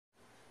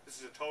This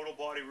is a total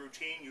body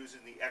routine using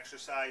the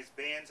exercise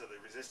bands or the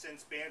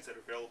resistance bands that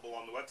are available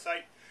on the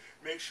website.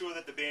 Make sure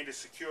that the band is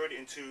secured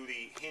into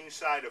the hinge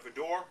side of a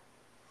door,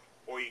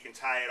 or you can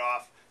tie it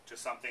off to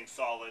something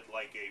solid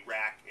like a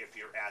rack if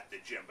you're at the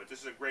gym. But this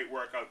is a great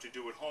workout to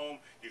do at home.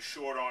 You're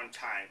short on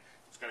time.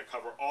 It's going to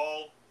cover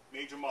all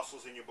major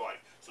muscles in your body.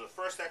 So the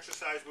first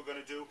exercise we're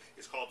going to do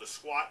is called the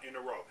squat in a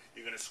row.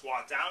 You're going to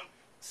squat down,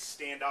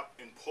 stand up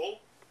and pull,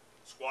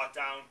 squat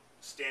down,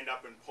 stand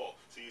up and pull.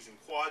 So using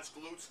quads,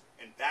 glutes,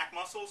 and back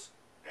muscles.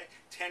 Okay?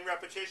 10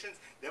 repetitions.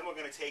 Then we're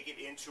going to take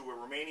it into a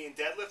Romanian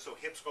deadlift. So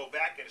hips go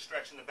back, get a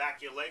stretch in the back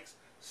of your legs,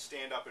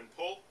 stand up and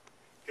pull.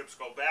 Hips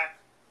go back,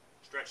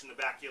 stretch in the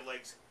back of your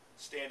legs,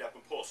 stand up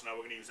and pull. So now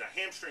we're going to use our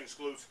hamstrings,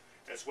 glutes,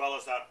 as well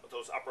as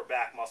those upper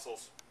back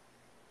muscles.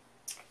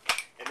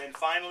 And then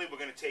finally, we're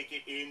going to take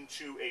it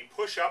into a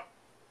push-up.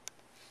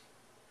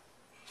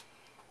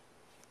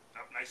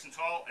 Up nice and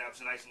tall,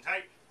 abs are nice and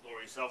tight.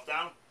 Lower yourself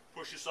down,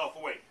 push yourself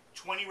away.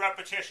 20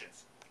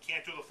 repetitions. You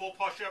can't do the full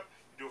push-up.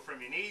 You do it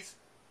from your knees,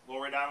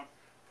 lower down,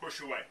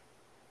 push away.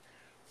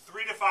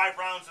 3 to 5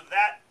 rounds of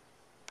that.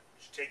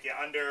 Should take you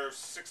under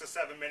 6 or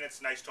 7 minutes.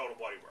 Nice total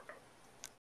body workout.